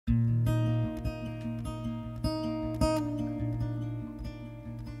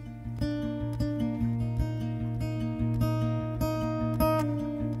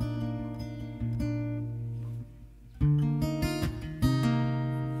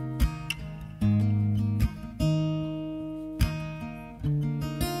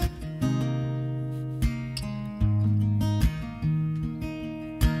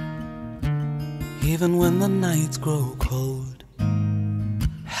Even when the nights grow cold,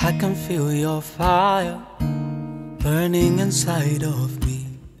 I can feel your fire burning inside of me.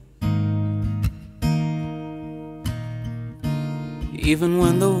 Even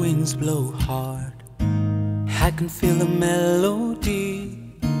when the winds blow hard, I can feel the melody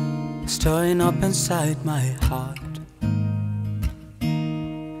stirring up inside my heart.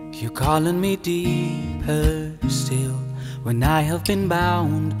 You're calling me deeper still. When I have been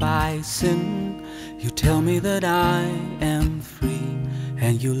bound by sin, you tell me that I am free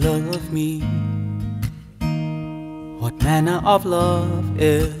and you love me. What manner of love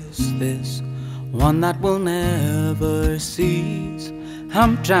is this? One that will never cease.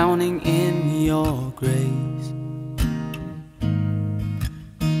 I'm drowning in your grace.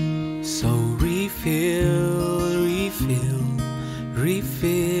 So refill, refill,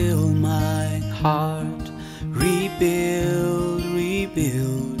 refill my heart. Rebuild,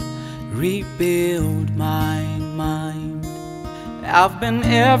 rebuild, rebuild my mind. I've been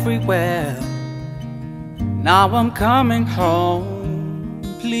everywhere, now I'm coming home.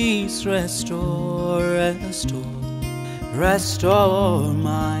 Please restore, restore, restore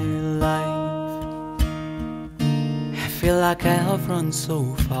my life. I feel like I have run so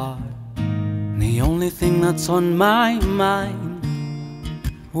far, the only thing that's on my mind,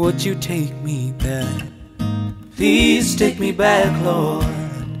 would you take me back? Please take me back, Lord.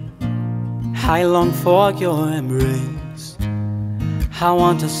 I long for your embrace. I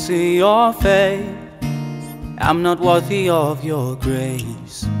want to see your face. I'm not worthy of your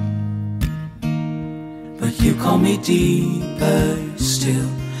grace, but you call me deeper still.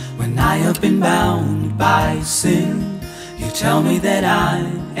 When I have been bound by sin, you tell me that I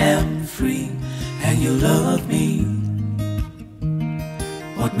am free and you love me.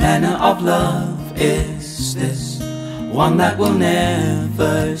 What manner of love is this? One that will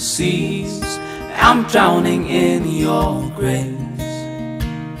never cease. I'm drowning in your grace.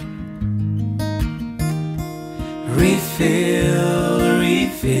 Refill,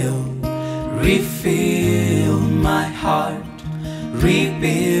 refill, refill my heart.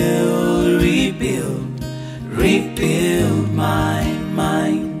 Rebuild, rebuild, rebuild my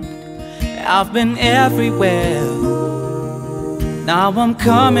mind. I've been everywhere, now I'm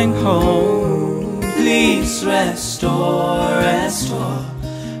coming home. Please restore, restore,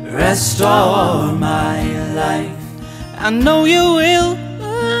 restore my life. I know you will.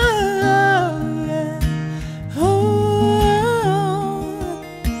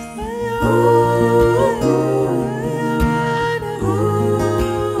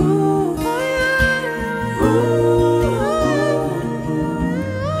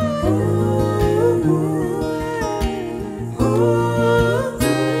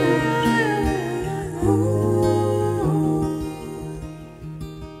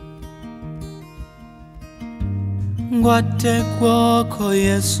 Gwate kwoko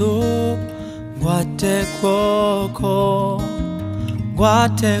Yesu, gwate kwoko,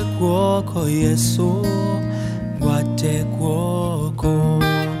 gwate kwoko Yesu, gwate kwoko,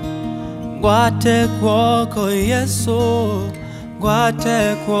 gwate kwoko Yesu,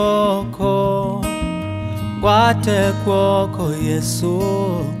 gwate kwoko, gwate kwoko Yesu,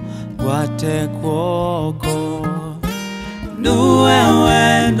 gwate kwoko. Nuwe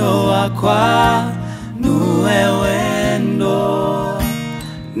wendo wakwa, nuwe wendo,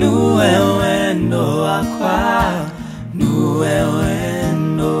 nuwe wendo wakwa, nuwe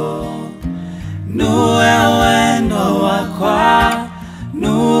wendo, nuwe wendo wakwa,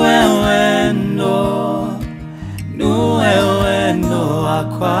 nuwe wendo, nuwe wendo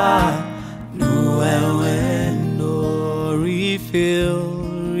wakwa, nuwe wendo. Refill,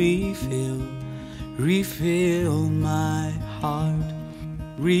 refill, refill my heart.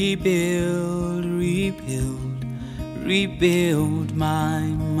 Rebuild, rebuild, rebuild my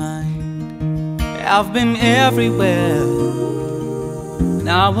mind. I've been everywhere,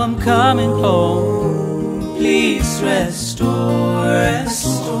 now I'm coming home. Please restore,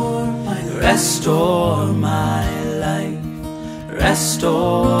 restore, restore my life.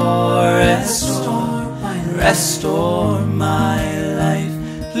 Restore, restore, restore my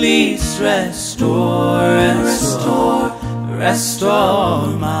life. Please restore, restore, restore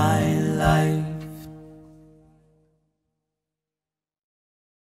my